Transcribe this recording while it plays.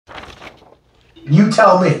You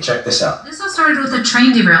tell me. Check this out. This all started with a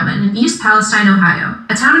train derailment in East Palestine, Ohio,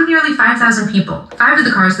 a town of nearly 5,000 people. 5 of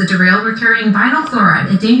the cars that derailed were carrying vinyl chloride,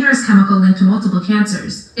 a dangerous chemical linked to multiple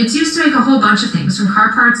cancers. It's used to make a whole bunch of things, from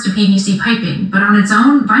car parts to PVC piping, but on its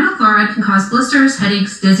own, vinyl chloride can cause blisters,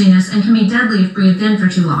 headaches, dizziness, and can be deadly if breathed in for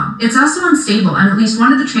too long. It's also unstable, and at least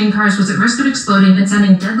one of the train cars was at risk of exploding and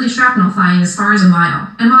sending deadly shrapnel flying as far as a mile.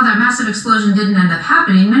 And while that massive explosion didn't end up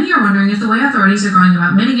happening, many are wondering if the way authorities are going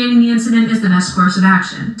about mitigating the incident is the best course of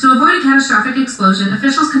action. To avoid a catastrophic explosion,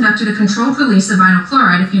 officials conducted a controlled release of vinyl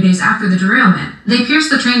chloride a few days after the derailment. They pierced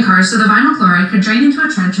the train cars so the vinyl chloride could drain into a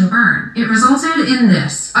trench and burn. It resulted in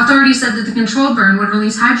this. Authorities said that the controlled burn would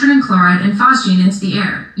release hydrogen chloride and phosgene into the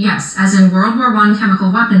air. Yes, as in World War I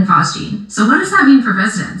chemical weapon phosgene. So what does that mean for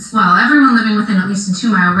residents? Well, everyone living within at least a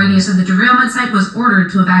 2-mile radius of the derailment site was ordered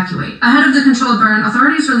to evacuate. Ahead of the controlled burn,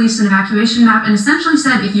 authorities released an evacuation map and essentially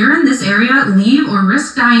said if you're in this area, leave or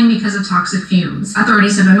risk dying because of toxic fumes.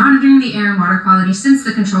 Authorities have been monitoring the air and water quality since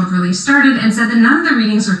the controlled release started and said that none of the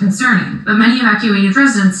readings were concerning, but many evacuated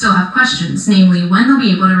residents still have questions, namely when they'll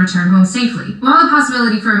be able to return home safely. While the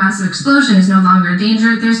possibility for a massive explosion is no longer a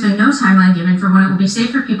danger, there's been no timeline given for when it will be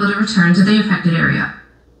safe for people to return to the affected area.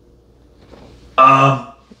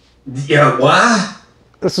 Yeah, what?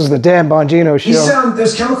 This is the Dan Bongino show.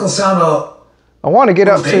 Those chemicals sound I want to get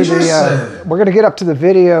up to the, we're going to get up to the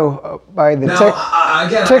video by the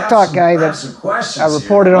TikTok guy that I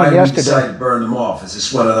reported on yesterday. Why decide to burn them off? Is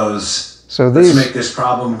this one of those, so let's make this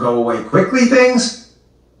problem go away quickly things?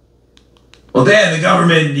 Well, Dan, the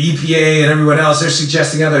government, the EPA, and everyone else, they're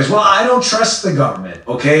suggesting others. Well, I don't trust the government,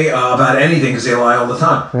 okay, about anything because they lie all the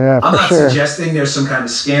time. Yeah, I'm not suggesting there's some kind of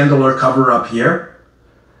scandal or cover-up here.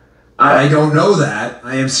 I don't know that.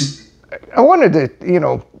 I wanted to,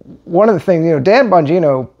 one of the things, Dan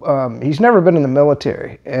Bongino, he's never been in the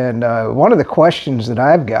military. And one of the questions that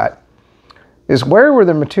I've got is where were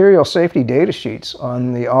the material safety data sheets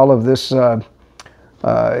on all of this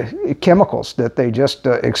chemicals that they just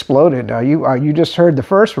exploded? Now, you just heard the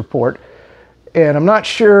first report, and I'm not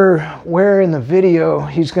sure where in the video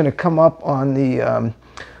he's going to come up on the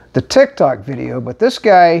TikTok video, but this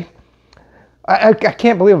guy, I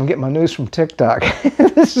can't believe I'm getting my news from TikTok.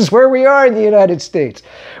 This is where we are in the United States.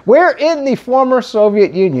 We're in the former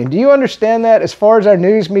Soviet Union. Do you understand that as far as our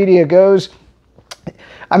news media goes?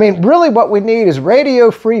 I mean, really what we need is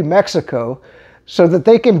radio-free Mexico so that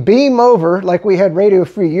they can beam over, like we had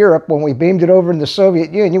radio-free Europe when we beamed it over in the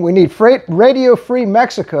Soviet Union. We need radio-free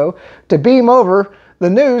Mexico to beam over the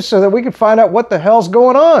news so that we can find out what the hell's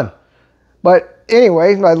going on. But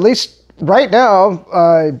anyway, at least right now,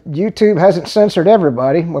 YouTube hasn't censored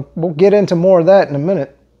everybody. We'll get into more of that in a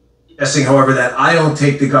minute. Guessing, however, that I don't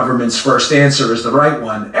take the government's first answer as the right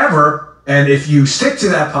one ever, and if you stick to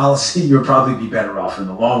that policy, you'll probably be better off in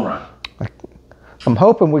the long run. I'm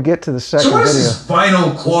hoping we get to the second video. So what is this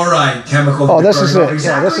vinyl chloride chemical? Oh, this is it.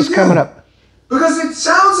 Yeah, this is coming up. Because it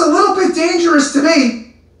sounds a little bit dangerous to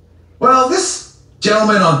me. Well, this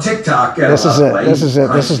gentleman on TikTok. This is it. This is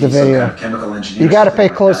it. This is the video. Kind of chemical engineer. You got to pay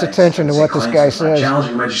close attention to what this guy says.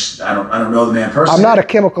 Challenging. I don't know the man personally. I'm not a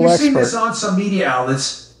chemical expert. You've seen this on some media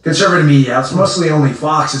outlets. Conservative media outlets, mostly only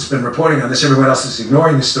Fox has been reporting on this. Everyone else is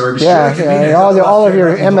ignoring the story. Yeah, all of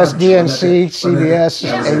your MSDNC, CBS,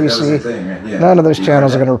 ABC, none of those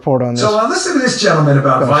channels are going to report on this. So listen to this gentleman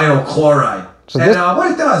about vinyl chloride. And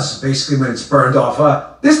what it does, basically, when it's burned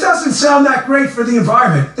off. This doesn't sound that great for the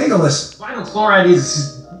environment. Take a listen. Vinyl chloride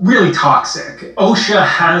is really toxic. OSHA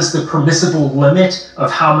has the permissible limit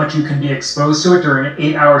of how much you can be exposed to it during an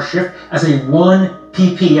 8-hour shift as a 1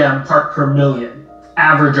 ppm part per million.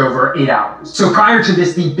 Average over 8 hours. So prior to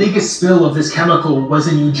this, the biggest spill of this chemical was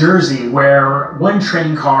in New Jersey, where one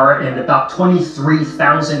train car and about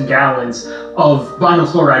 23,000 gallons of vinyl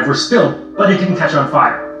chloride were spilled, but it didn't catch on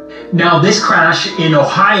fire. Now, this crash in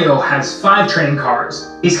Ohio has 5 train cars.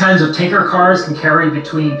 These kinds of tanker cars can carry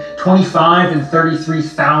between 25 and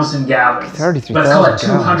 33,000 gallons. 33,000 Let's call it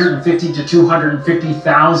 250 to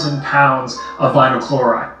 250,000 pounds of vinyl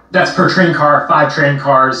chloride. That's per train car, 5 train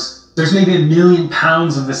cars. There's maybe 1 million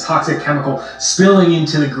pounds of this toxic chemical spilling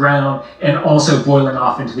into the ground and also boiling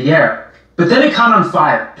off into the air. But then it caught on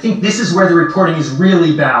fire. I think this is where the reporting is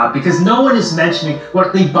really bad because no one is mentioning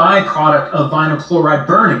what the byproduct of vinyl chloride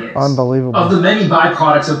burning is. Unbelievable. Of the many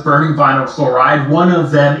byproducts of burning vinyl chloride, one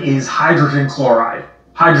of them is hydrogen chloride.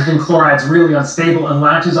 Hydrogen chloride is really unstable and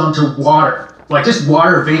latches onto water, like just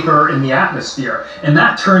water vapor in the atmosphere, and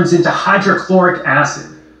that turns into hydrochloric acid.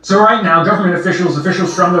 So right now, government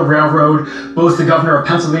officials from the railroad, both the governor of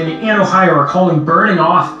Pennsylvania and Ohio are calling burning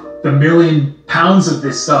off the 1 million pounds of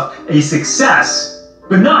this stuff a success.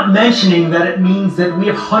 but not mentioning that it means that we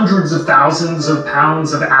have hundreds of thousands of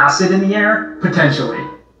pounds of acid in the air, potentially.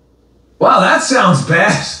 Wow, that sounds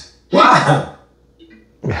bad. Wow.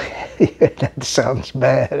 That sounds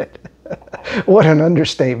bad. What an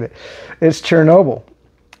understatement. It's Chernobyl.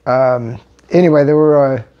 Anyway, there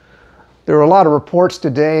were a lot of reports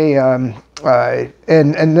today, and we're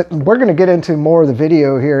going to get into more of the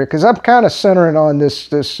video here because I'm kind of centering on this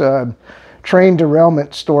train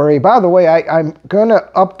derailment story. By the way, I'm going to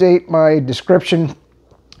update my description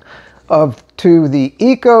to the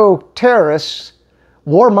eco-terrorists,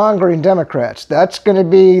 warmongering Democrats. That's going to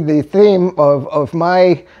be the theme of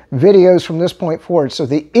my videos from this point forward. So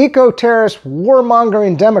the eco-terrorist,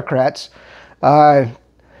 warmongering Democrats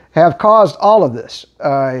have caused all of this.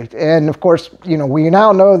 And of course, you know, we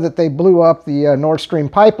now know that they blew up the Nord Stream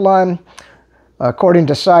pipeline, according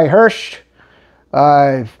to Cy Hirsch.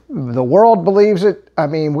 The world believes it. I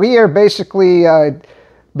mean, we are basically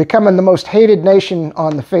becoming the most hated nation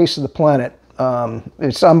on the face of the planet.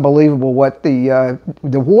 It's unbelievable what the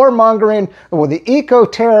warmongering, or the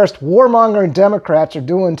eco-terrorist warmongering Democrats are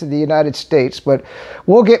doing to the United States. But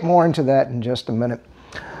we'll get more into that in just a minute.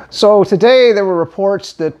 So today there were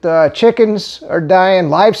reports that chickens are dying,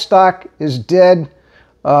 livestock is dead.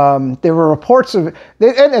 There were reports of, and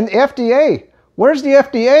the FDA, where's the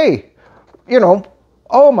FDA? You know,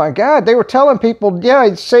 oh my God, they were telling people, yeah,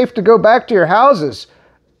 it's safe to go back to your houses.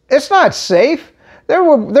 It's not safe. There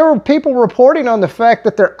were people reporting on the fact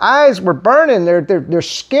that their eyes were burning, their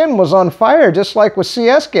skin was on fire, just like with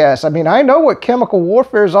CS gas. I mean, I know what chemical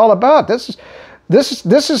warfare is all about. This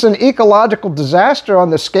is an ecological disaster on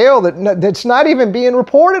the scale that's not even being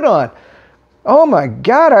reported on. Oh my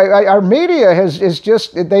God, our media is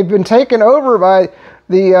just, they've been taken over by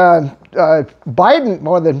the Biden,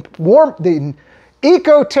 or the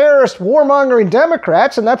eco-terrorist warmongering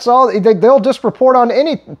Democrats, and that's all. They'll just report on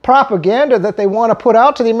any propaganda that they want to put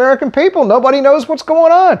out to the American people. Nobody knows what's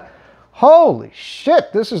going on. Holy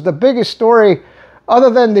shit, this is the biggest story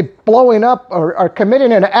other than the blowing up or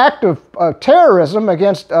committing an act of terrorism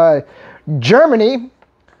against Germany.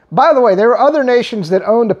 By the way, there were other nations that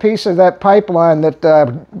owned a piece of that pipeline that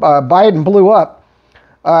Biden blew up.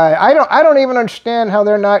 I don't even understand how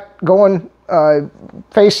they're not going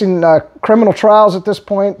facing criminal trials at this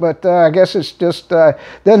point. But I guess it's just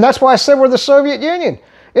then that's why I said we're the Soviet Union.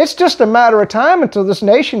 It's just a matter of time until this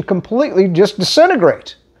nation completely just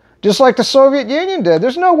disintegrates. Just like the Soviet Union did.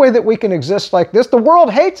 There's no way that we can exist like this. The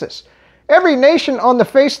world hates us. Every nation on the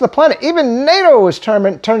face of the planet, even NATO is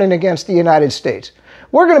turning against the United States.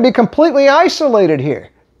 We're going to be completely isolated here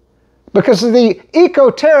because of the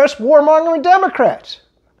eco-terrorist warmongering Democrats.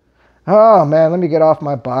 Oh man, let me get off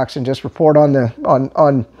my box and just report on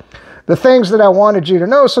the things that I wanted you to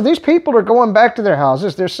know. So these people are going back to their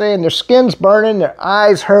houses. They're saying their skin's burning, their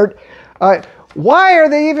eyes hurt. Why are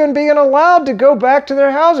they even being allowed to go back to their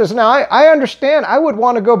houses? Now, I understand I would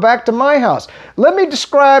want to go back to my house. Let me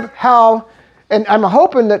describe how, and I'm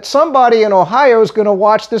hoping that somebody in Ohio is going to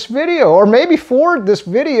watch this video, or maybe forward this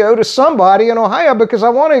video to somebody in Ohio, because I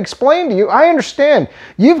want to explain to you, I understand.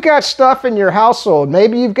 You've got stuff in your household.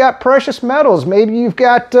 Maybe you've got precious metals. Maybe you've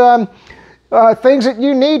got things that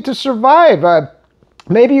you need to survive.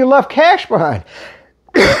 Maybe you left cash behind.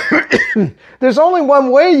 There's only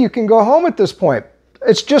one way you can go home at this point.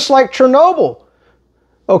 It's just like Chernobyl,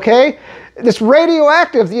 okay? It's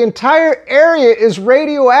radioactive. The entire area is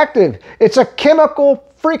radioactive. It's a chemical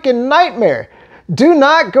freaking nightmare. Do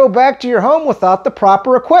not go back to your home without the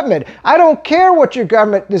proper equipment. I don't care what your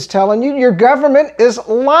government is telling you. Your government is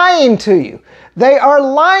lying to you. They are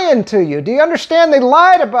lying to you. Do you understand? They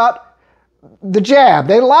lied about the jab.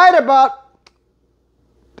 They lied about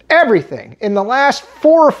everything in the last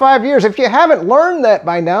 4 or 5 years, if you haven't learned that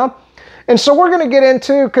by now. And so we're going to get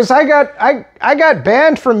into, because I got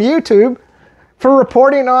banned from YouTube for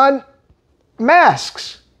reporting on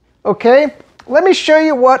masks. Okay, let me show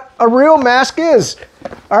you what a real mask is.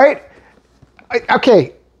 All right,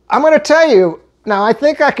 okay, I'm going to tell you now. I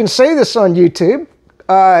think I can say this on YouTube.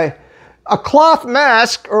 A cloth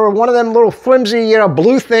mask, or one of them little flimsy,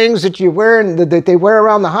 blue things that you wear and that they wear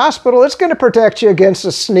around the hospital, it's going to protect you against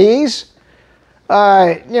a sneeze,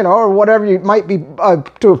 or whatever you might be,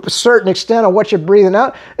 to a certain extent of what you're breathing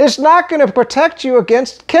out. It's not going to protect you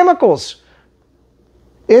against chemicals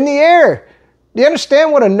in the air. Do you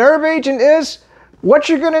understand what a nerve agent is? What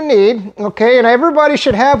you're going to need, okay, and everybody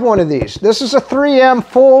should have one of these. This is a 3M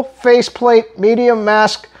full faceplate medium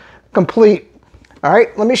mask complete. All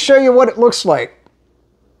right, let me show you what it looks like.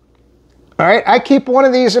 All right, I keep one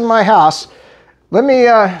of these in my house. Let me,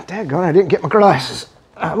 daggone, I didn't get my glasses.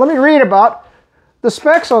 Let me read about the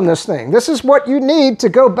specs on this thing. This is what you need to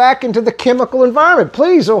go back into the chemical environment.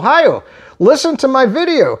 Please, Ohio, listen to my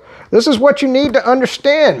video. This is what you need to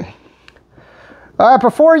understand.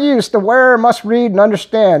 Before use, the wearer must read and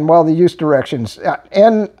understand well the use directions.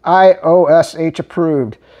 NIOSH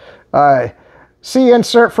approved. See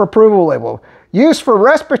insert for approval label. Use for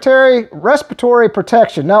respiratory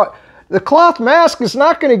protection. Now, the cloth mask is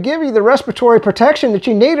not going to give you the respiratory protection that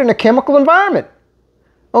you need in a chemical environment.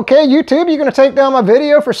 Okay, YouTube, you're going to take down my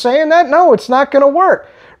video for saying that? No, it's not going to work.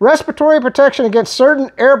 Respiratory protection against certain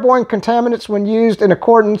airborne contaminants when used in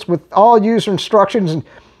accordance with all user instructions. And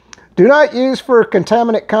do not use for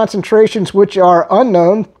contaminant concentrations which are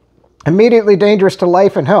unknown, immediately dangerous to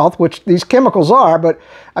life and health, which these chemicals are. But,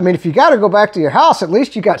 I mean, if you got to go back to your house, at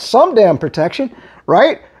least you got some damn protection,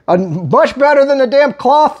 right? Much better than the damn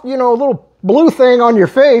cloth, you know, little blue thing on your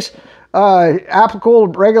face. Applicable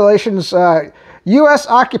regulations, U.S.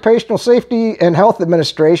 Occupational Safety and Health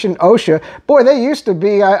Administration, OSHA. Boy, they used to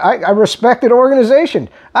be a respected organization.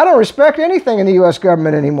 I don't respect anything in the U.S.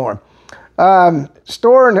 government anymore.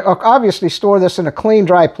 Obviously store this in a clean,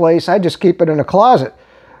 dry place. I just keep it in a closet.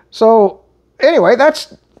 So anyway,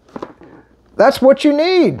 that's what you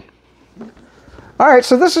need. All right,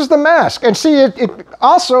 so this is the mask. And see, it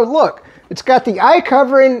also, look, it's got the eye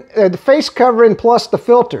covering, the face covering plus the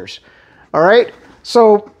filters. All right,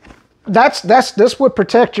 so this would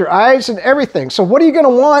protect your eyes and everything. So what are you going to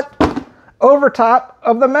want over top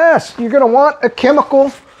of the mask? You're going to want a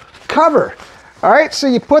chemical cover. All right, so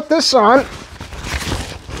you put this on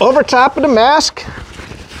over top of the mask,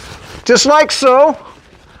 just like so.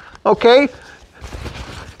 Okay,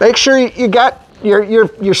 make sure you got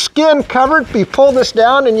your skin covered. You pull this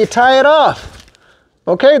down and you tie it off.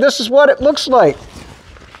 Okay, this is what it looks like.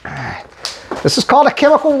 This is called a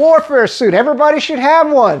chemical warfare suit. Everybody should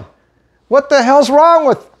have one. What the hell's wrong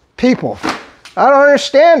with people? I don't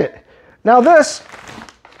understand it. Now this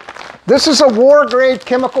is a war-grade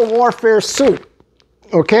chemical warfare suit,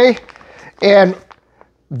 okay? And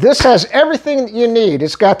this has everything that you need.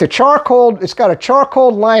 It's got a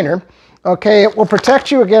charcoal liner, okay? It will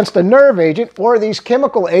protect you against a nerve agent or these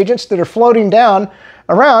chemical agents that are floating down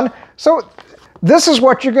around. So this is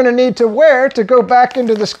what you're going to need to wear to go back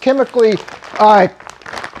into this chemically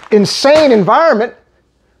insane environment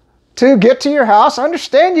to get to your house. I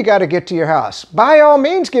understand you got to get to your house. By all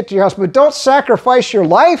means, get to your house, but don't sacrifice your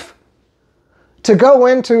life to go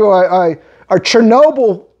into a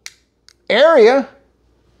Chernobyl area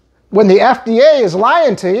when the FDA is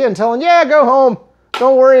lying to you and telling, yeah, go home.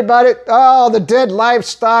 Don't worry about it. Oh, the dead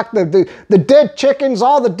livestock, the dead chickens,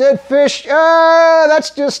 all the dead fish.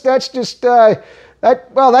 That's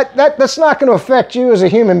not going to affect you as a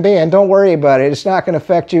human being. Don't worry about it. It's not going to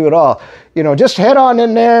affect you at all. You know, just head on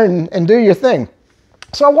in there and do your thing.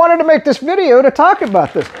 So I wanted to make this video to talk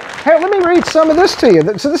about this. Hey, let me read some of this to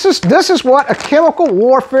you. So this is what a chemical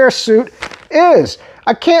warfare suit is.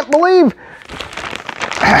 I can't believe.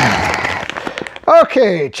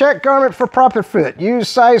 Okay, check garment for proper fit. Use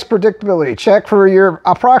size predictability. Check for your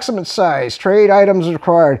approximate size. Trade items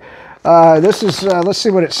required. This is, let's see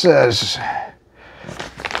what it says.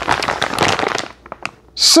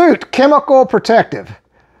 Suit, chemical protective.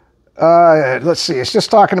 Let's see, it's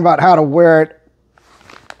just talking about how to wear it.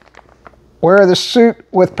 Wear the suit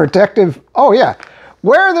with protective, oh yeah.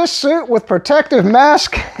 Wear this suit with protective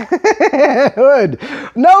mask hood.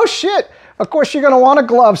 No shit. Of course, you're going to want a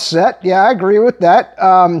glove set. Yeah, I agree with that.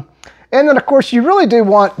 And then, of course, you really do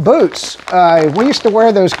want boots. We used to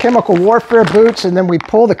wear those chemical warfare boots, and then we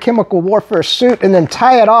pull the chemical warfare suit and then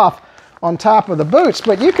tie it off on top of the boots.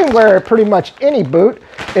 But you can wear pretty much any boot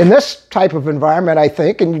in this type of environment, I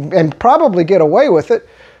think, and probably get away with it.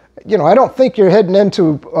 You know, I don't think you're heading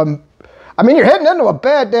into... I mean, you're heading into a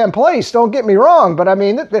bad damn place, don't get me wrong, but I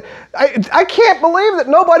mean, I can't believe that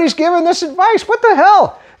nobody's giving this advice. What the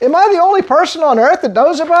hell? Am I the only person on earth that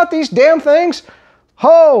knows about these damn things?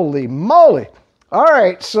 Holy moly. All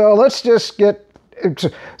right, so let's just get...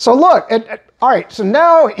 So look, all right, so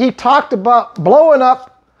now he talked about blowing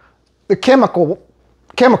up the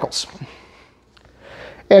chemicals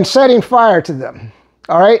and setting fire to them,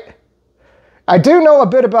 all right? I do know a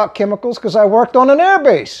bit about chemicals because I worked on an air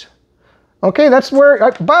base. Okay, that's where...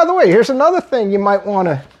 by the way, here's another thing you might want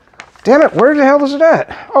to... Damn it, where the hell is it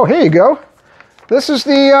at? Oh, here you go. This is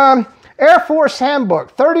the Air Force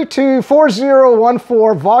Handbook,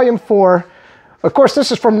 324014, Volume 4. Of course,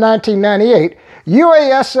 this is from 1998.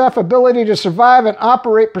 UASF Ability to Survive and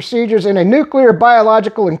Operate Procedures in a Nuclear,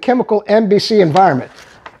 Biological, and Chemical NBC Environment.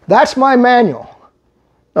 That's my manual,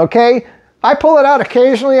 okay? I pull it out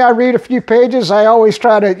occasionally. I read a few pages. I always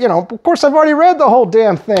try to, you know, of course, I've already read the whole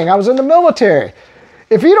damn thing. I was in the military.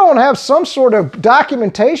 if you don't have some sort of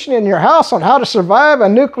documentation in your house on how to survive a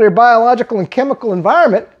nuclear, biological, and chemical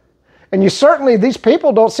environment, and these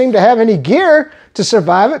people don't seem to have any gear to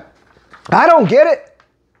survive it, I don't get it.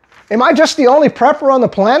 Am I just the only prepper on the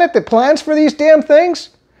planet that plans for these damn things?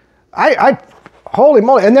 Holy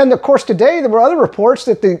moly. And then, of course, today there were other reports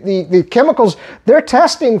that the chemicals, they're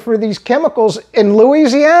testing for these chemicals in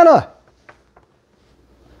Louisiana.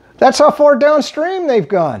 That's how far downstream they've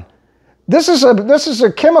gone. This is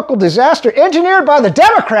a chemical disaster engineered by the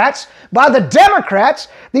Democrats,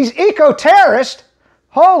 these eco-terrorists.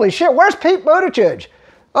 Holy shit, where's Pete Buttigieg?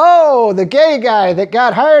 Oh, the gay guy that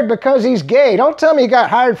got hired because he's gay. Don't tell me he got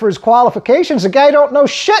hired for his qualifications. The guy don't know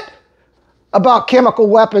shit about chemical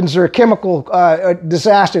weapons or chemical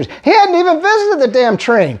disasters. He hadn't even visited the damn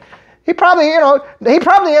train. He probably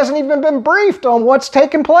hasn't even been briefed on what's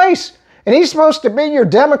taking place. And he's supposed to be your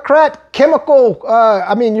Democrat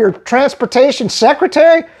your transportation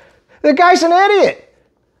secretary? The guy's an idiot.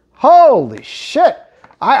 Holy shit.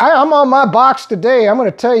 I'm on my box today. I'm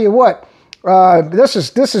going to tell you what. This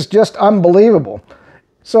is just unbelievable.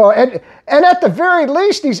 So, and at the very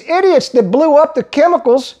least, these idiots that blew up the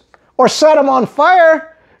chemicals or set them on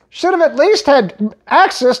fire should have at least had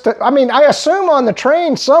access to, I assume on the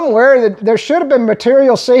train somewhere that there should have been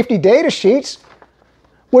material safety data sheets,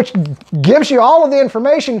 which gives you all of the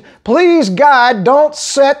information. Please, God, don't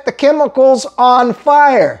set the chemicals on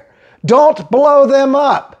fire. Don't blow them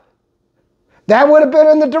up. That would have been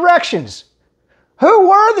in the directions. Who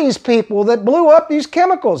were these people that blew up these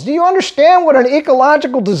chemicals? Do you understand what an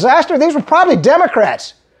ecological disaster? These were probably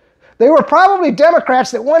Democrats. They were probably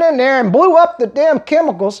Democrats that went in there and blew up the damn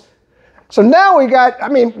chemicals. So now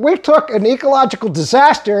we took an ecological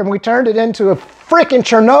disaster and we turned it into a freaking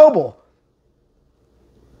Chernobyl.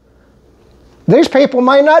 These people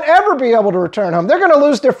might not ever be able to return home. They're going to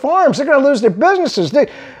lose their farms. They're going to lose their businesses.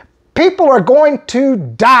 People are going to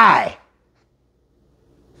die.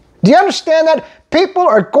 Do you understand that? People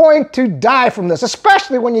are going to die from this,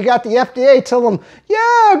 especially when you got the FDA telling them,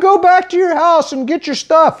 yeah, go back to your house and get your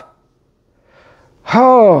stuff.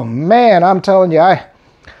 Oh, man, I'm telling you,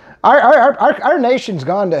 our nation's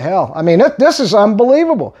gone to hell. This is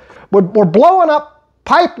unbelievable. We're blowing up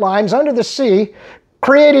pipelines under the sea,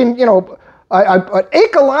 creating, an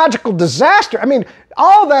ecological disaster.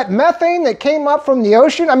 All that methane that came up from the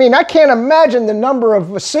ocean, I can't imagine the number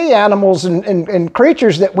of sea animals and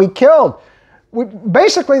creatures that we killed.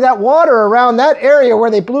 Basically, that water around that area where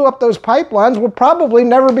they blew up those pipelines will probably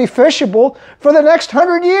never be fishable for the next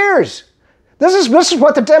 100 years. This is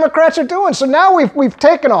what the Democrats are doing. So now we've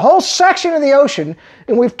taken a whole section of the ocean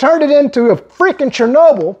and we've turned it into a freaking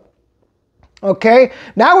Chernobyl. Okay,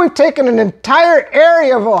 now we've taken an entire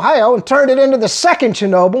area of Ohio and turned it into the second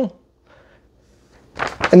Chernobyl.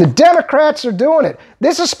 And the Democrats are doing it.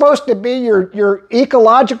 This is supposed to be your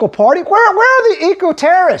ecological party. Where are the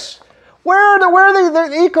eco-terrorists? Where are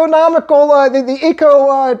the economical, the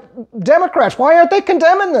eco-Democrats? Why aren't they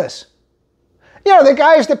condemning this? The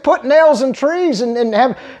guys that put nails in trees and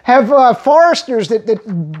have foresters that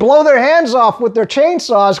blow their hands off with their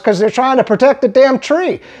chainsaws because they're trying to protect the damn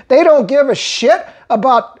tree. They don't give a shit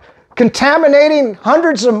about contaminating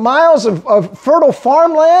hundreds of miles of fertile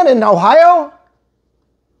farmland in Ohio.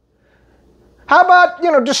 How about,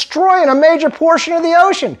 destroying a major portion of the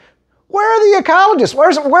ocean? Where are the ecologists?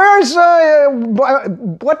 Where's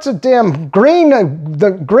what's the damn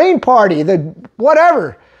the Green Party, the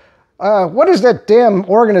whatever? What is that damn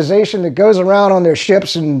organization that goes around on their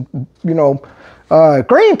ships and,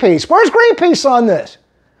 Greenpeace? Where's Greenpeace on this?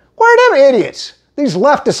 Where are them idiots? These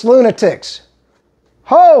leftist lunatics.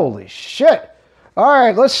 Holy shit. All right,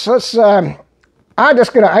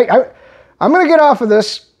 I'm going to get off of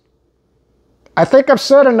this. I think I've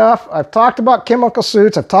said enough. I've talked about chemical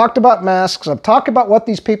suits. I've talked about masks. I've talked about what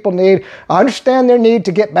these people need. I understand their need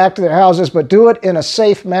to get back to their houses, but do it in a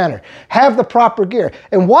safe manner. Have the proper gear.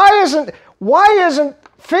 And why isn't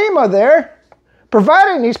FEMA there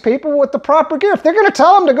providing these people with the proper gear? If they're going to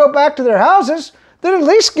tell them to go back to their houses, then at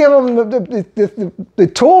least give them the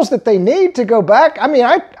tools that they need to go back.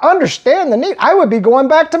 I understand the need. I would be going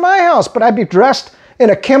back to my house, but I'd be dressed in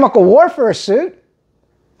a chemical warfare suit.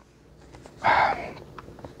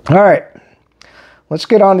 All right, let's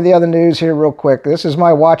get on to the other news here real quick. This is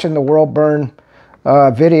my Watching the World Burn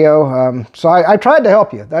video. So I tried to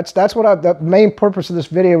help you. That's what the main purpose of this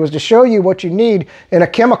video was, to show you what you need in a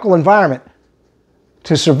chemical environment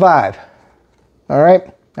to survive. All right,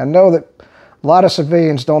 I know that a lot of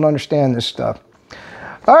civilians don't understand this stuff.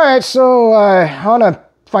 All right, so on a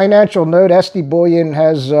financial note, SD Bullion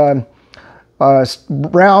has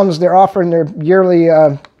rounds. They're offering their yearly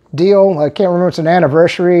deal. I can't remember, it's an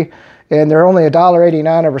anniversary, and they're only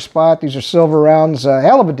 $1.89 over spot. These are silver rounds,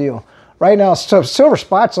 hell of a deal. Right now, so silver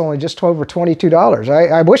spot's only just over $22.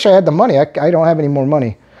 I wish I had the money. I don't have any more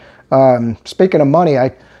money. Speaking of money,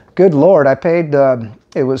 good Lord, I paid,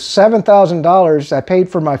 it was $7,000 I paid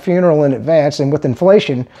for my funeral in advance, and with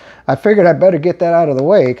inflation, I figured I better get that out of the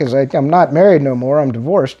way because I'm not married no more, I'm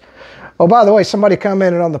divorced. Oh, by the way, somebody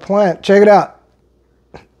commented on the plant. Check it out.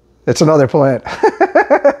 It's another plant.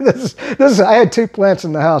 this is, I had 2 plants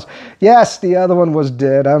in the house. Yes, the other one was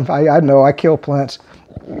dead. I know, I kill plants.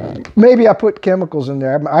 Maybe I put chemicals in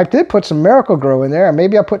there. I did put some Miracle Grow in there.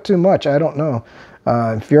 Maybe I put too much. I don't know.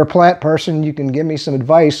 If you're a plant person, you can give me some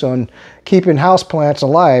advice on keeping house plants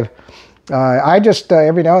alive. I just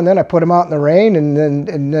every now and then I put them out in the rain, and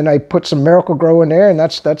then I put some Miracle Grow in there, and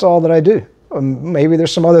that's all that I do. Maybe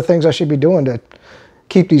there's some other things I should be doing to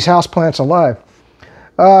keep these house plants alive.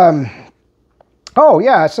 Oh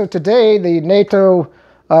yeah, so today the NATO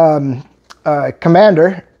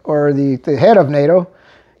commander, or the head of NATO,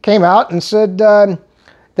 came out and said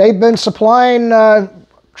they've been supplying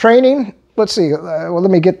training. Let's see. Well, let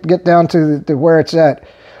me get down to where it's at.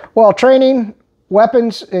 Well, training,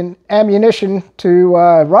 weapons, and ammunition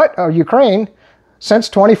to Ukraine since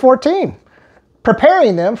 2014,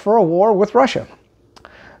 preparing them for a war with Russia.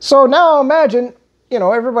 So now imagine, you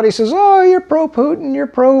know, everybody says, "Oh, you're pro-Putin, you're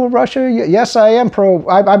pro-Russia." Yes, I am pro.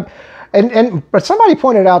 But somebody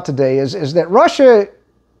pointed out today is that Russia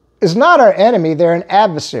is not our enemy, they're an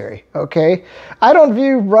adversary, okay? I don't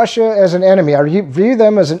view Russia as an enemy, I view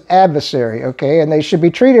them as an adversary, okay? And they should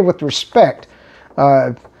be treated with respect.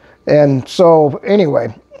 And so,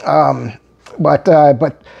 anyway, but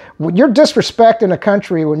you're disrespecting a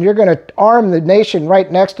country when you're gonna arm the nation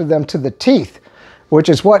right next to them to the teeth, which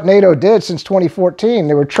is what NATO did since 2014.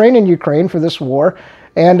 They were training Ukraine for this war,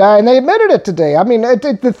 and they admitted it today. I mean,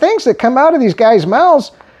 the things that come out of these guys'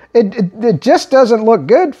 mouths, it just doesn't look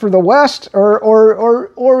good for the West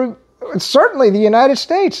or certainly the United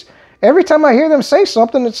States. Every time I hear them say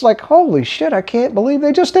something, it's like, holy shit, I can't believe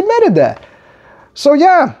they just admitted that. So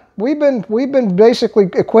yeah, we've been basically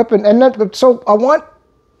equipping, and so I want,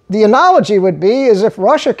 the analogy would be as if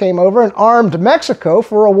Russia came over and armed Mexico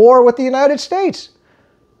for a war with the United States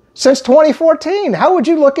since 2014. How would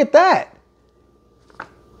you look at that?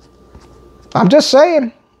 I'm just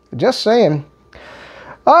saying,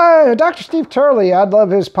 Dr. Steve Turley, I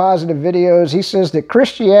love his positive videos. He says that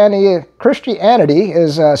Christianity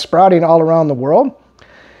is sprouting all around the world.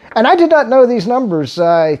 And I did not know these numbers.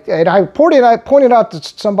 And I pointed out to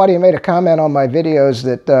somebody who made a comment on my videos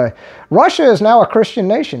that Russia is now a Christian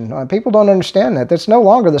nation. People don't understand that. That's no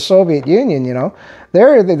longer the Soviet Union, you know.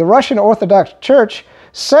 They're the Russian Orthodox Church.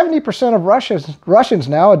 70% of Russians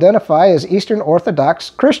now identify as Eastern Orthodox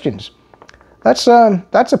Christians. That's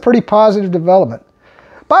a pretty positive development.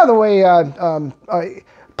 By the way,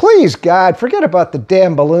 please, God, forget about the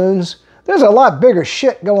damn balloons. There's a lot bigger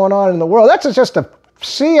shit going on in the world. That's just a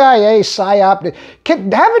CIA psyop.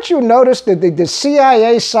 Haven't you noticed the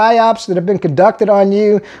CIA psyops that have been conducted on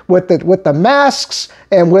you with the masks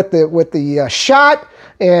and with the shot,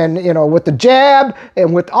 and you know, with the jab,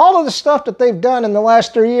 and with all of the stuff that they've done in the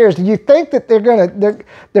last 3 years? Do you think that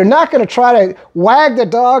they're not gonna try to wag the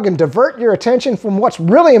dog and divert your attention from what's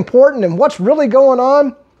really important and what's really going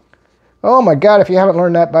on? Oh my God! If you haven't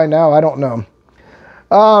learned that by now, I don't know.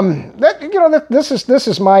 This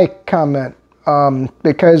is my comment.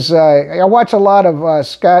 Because I watch a lot of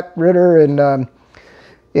Scott Ritter, and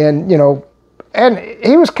you know, and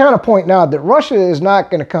he was kind of pointing out that Russia is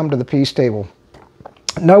not going to come to the peace table.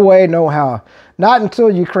 No way, no how. Not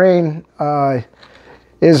until Ukraine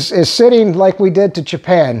is sitting like we did to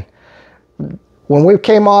Japan. When we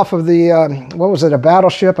came off of the, what was it, a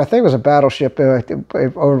battleship? I think it was a battleship,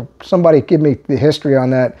 or somebody give me the history on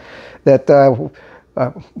that.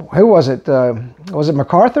 Who was it? Was it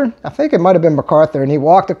MacArthur? I think it might have been MacArthur. And he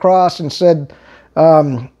walked across and said,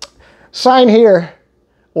 sign here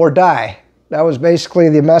or die. That was basically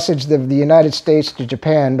the message of the United States to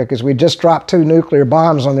Japan, because we just dropped 2 nuclear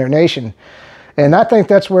bombs on their nation. And I think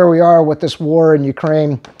that's where we are with this war in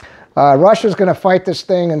Ukraine. Russia's going to fight this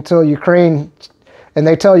thing until Ukraine, and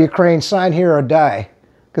they tell Ukraine, sign here or die.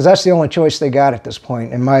 Because that's the only choice they got at this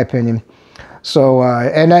point, in my opinion. So,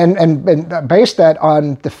 and base that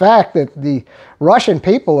on the fact that the Russian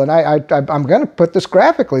people, and I'm going to put this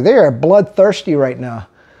graphically, they are bloodthirsty right now.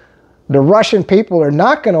 The Russian people are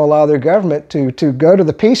not going to allow their government to go to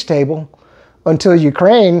the peace table until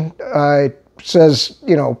Ukraine says,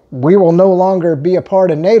 you know, we will no longer be a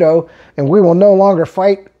part of NATO, and we will no longer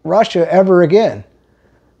fight Russia ever again.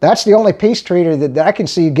 That's the only peace treaty that I can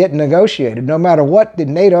see getting negotiated, no matter what the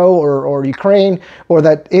NATO or Ukraine or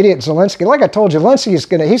that idiot Zelensky. Like I told you, Zelensky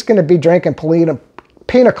he's gonna be drinking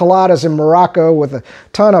pina coladas in Morocco with a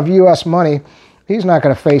ton of U.S. money. He's not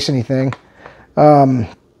going to face anything. Yeah,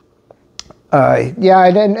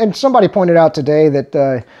 and somebody pointed out today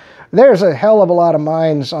that there's a hell of a lot of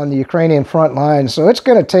mines on the Ukrainian front lines, so it's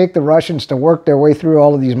going to take the Russians to work their way through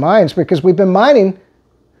all of these mines, because we've been mining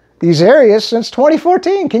these areas since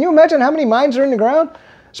 2014. Can you imagine how many mines are in the ground?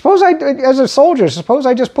 Suppose as a soldier, suppose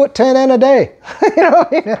I just put 10 in a day. You know,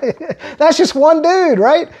 that's just one dude,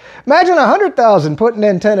 right? Imagine 100,000 putting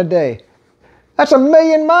in 10 a day. That's 1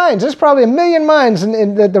 million mines. There's probably 1 million mines,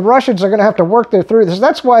 and the Russians are going to have to work their through this.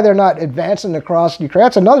 That's why they're not advancing across Ukraine.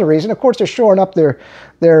 That's another reason. Of course, they're shoring up their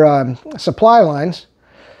supply lines.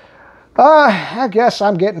 I guess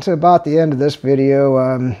I'm getting to about the end of this video.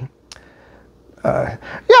 Yeah,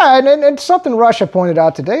 and something Russia pointed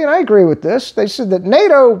out today, and I agree with this. They said that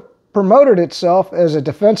NATO promoted itself as a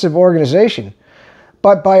defensive organization,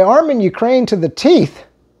 but by arming Ukraine to the teeth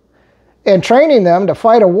and training them to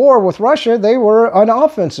fight a war with Russia, they were an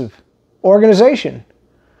offensive organization.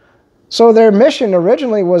 So their mission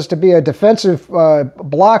originally was to be a defensive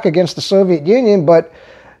bloc against the Soviet Union, but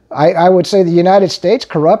I would say the United States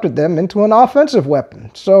corrupted them into an offensive weapon.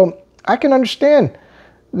 So I can understand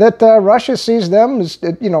that Russia sees them as,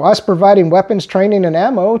 you know, us providing weapons, training, and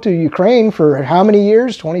ammo to Ukraine for how many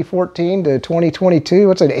years? 2014 to 2022,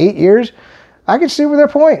 what's it, 8 years? I can see their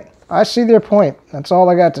point. I see their point. That's all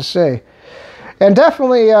I got to say. And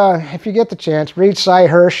definitely, if you get the chance, read Cy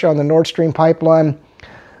Hirsch on the Nord Stream pipeline.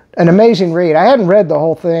 An amazing read. I hadn't read the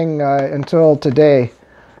whole thing until today.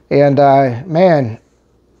 And man,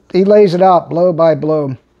 he lays it out blow by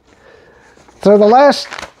blow. So the last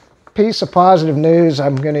piece of positive news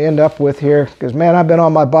I'm going to end up with here, because man, I've been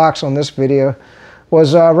on my box on this video,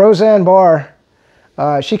 was Roseanne Barr.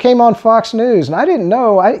 She came on Fox News, and I didn't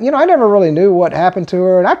know. I never really knew what happened to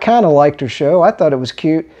her, and I kind of liked her show. I thought it was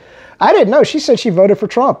cute. I didn't know. She said she voted for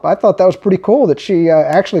Trump. I thought that was pretty cool that she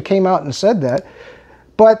actually came out and said that.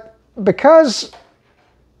 But because,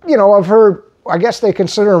 you know, of her, I guess they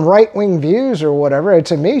consider them right-wing views or whatever.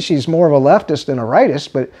 To me, she's more of a leftist than a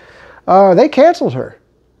rightist, but they canceled her.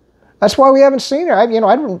 That's why we haven't seen her. I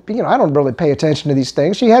don't really pay attention to these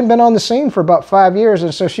things. She hadn't been on the scene for about 5 years,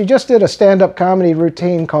 and so she just did a stand-up comedy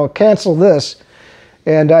routine called Cancel This,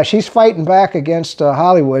 and she's fighting back against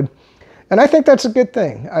Hollywood, and I think that's a good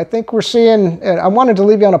thing. I think we're seeing, and I wanted to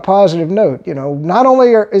leave you on a positive note, you know, not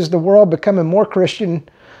only is the world becoming more Christian,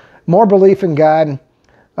 more belief in God,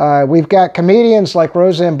 we've got comedians like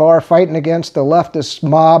Roseanne Barr fighting against the leftist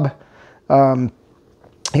mob.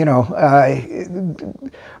 You know,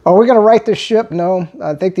 are we going to right this ship? No.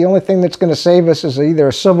 I think the only thing that's going to save us is either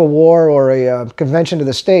a civil war or a convention of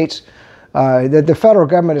the states. The federal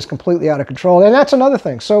government is completely out of control, and that's another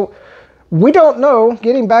thing. So we don't know,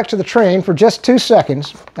 getting back to the train for just 2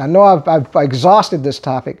 seconds, I know I've exhausted this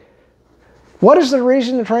topic. What is the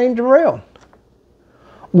reason the train derailed?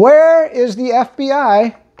 Where is the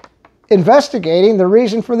FBI investigating the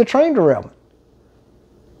reason for the train derailment?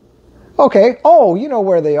 Okay, oh, you know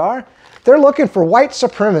where they are. They're looking for white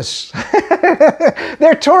supremacists.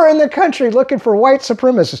 They're touring the country looking for white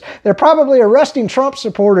supremacists. They're probably arresting Trump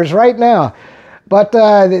supporters right now. But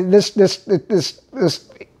this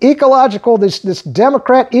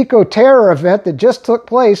Democrat eco-terror event that just took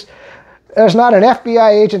place, there's not an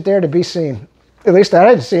FBI agent there to be seen. At least I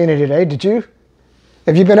didn't see any today, did you?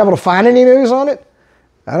 Have you been able to find any news on it?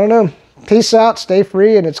 I don't know. Peace out, stay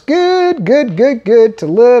free, and it's good to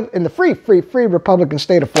live in the free Republican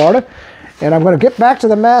state of Florida. And I'm going to get back to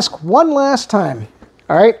the mask one last time.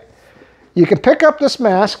 All right? You can pick up this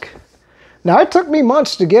mask. Now, it took me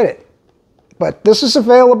months to get it, but this is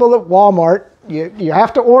available at Walmart. You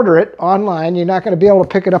have to order it online. You're not going to be able to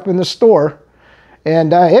pick it up in the store.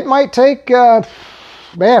 And it might take,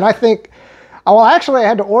 man, I think, well, actually, I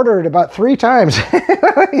had to order it about 3 times,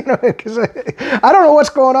 you know, because I don't know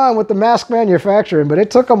what's going on with the mask manufacturing, but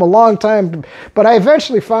it took them a long time. But I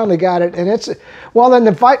eventually finally got it, and well, then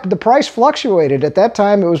the price fluctuated. At that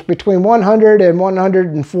time, it was between $100 and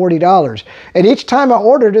 $140, and each time I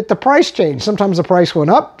ordered it, the price changed. Sometimes the price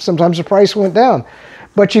went up, sometimes the price went down.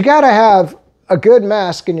 But you got to have a good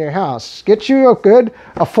mask in your house. Get you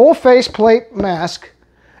a full faceplate mask.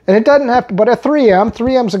 And it doesn't have to, but a 3M.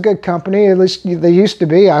 3M's a good company, at least they used to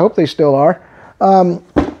be. I hope they still are.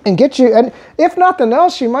 And get you, and if nothing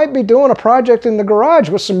else, you might be doing a project in the garage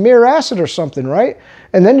with some mirror acid or something, right?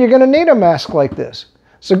 And then you're going to need a mask like this.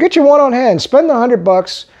 So get you one on hand. Spend the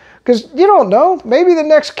 $100. Because you don't know. Maybe the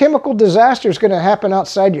next chemical disaster is going to happen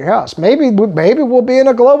outside your house. Maybe we'll be in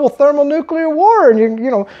a global thermonuclear war, and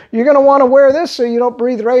you're going to want to wear this so you don't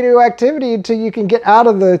breathe radioactivity until you can get out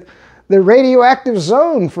of the radioactive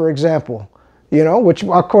zone, for example. Which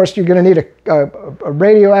of course you're going to need a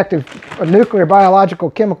radioactive, a nuclear,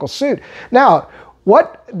 biological, chemical suit. Now,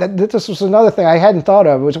 this was another thing I hadn't thought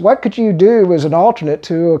of, was what could you do as an alternate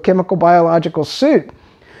to a chemical, biological suit?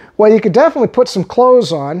 Well, you could definitely put some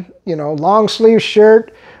clothes on, long sleeve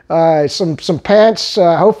shirt, some pants.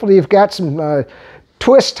 Hopefully you've got some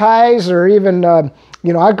twist ties, or even,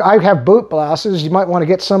 I have boot blouses. You might want to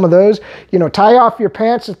get some of those. Tie off your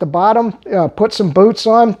pants at the bottom, put some boots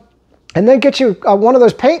on, and then get you one of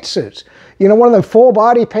those paint suits. One of them full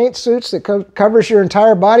body paint suits that covers your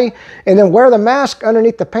entire body, and then wear the mask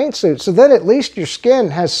underneath the paint suit. So then at least your skin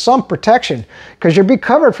has some protection, because you'll be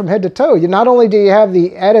covered from head to toe. Not only do you have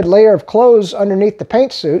the added layer of clothes underneath the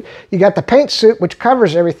paint suit, you got the paint suit which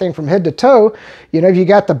covers everything from head to toe. You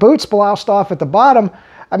got the boots bloused off at the bottom.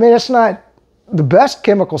 I mean, it's not the best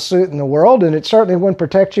chemical suit in the world, and it certainly wouldn't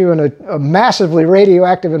protect you in a massively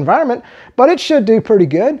radioactive environment, but it should do pretty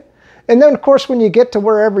good. And then, of course, when you get to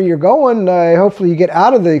wherever you're going, hopefully you get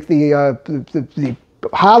out of the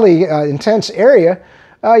highly intense area,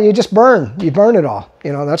 you just burn. You burn it all.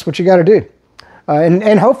 That's what you got to do.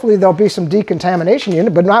 And hopefully there'll be some decontamination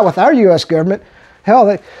unit, but not with our U.S. government.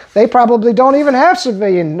 Hell, they probably don't even have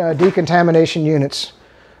civilian decontamination units,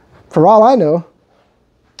 for all I know.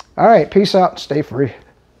 All right, peace out. Stay free.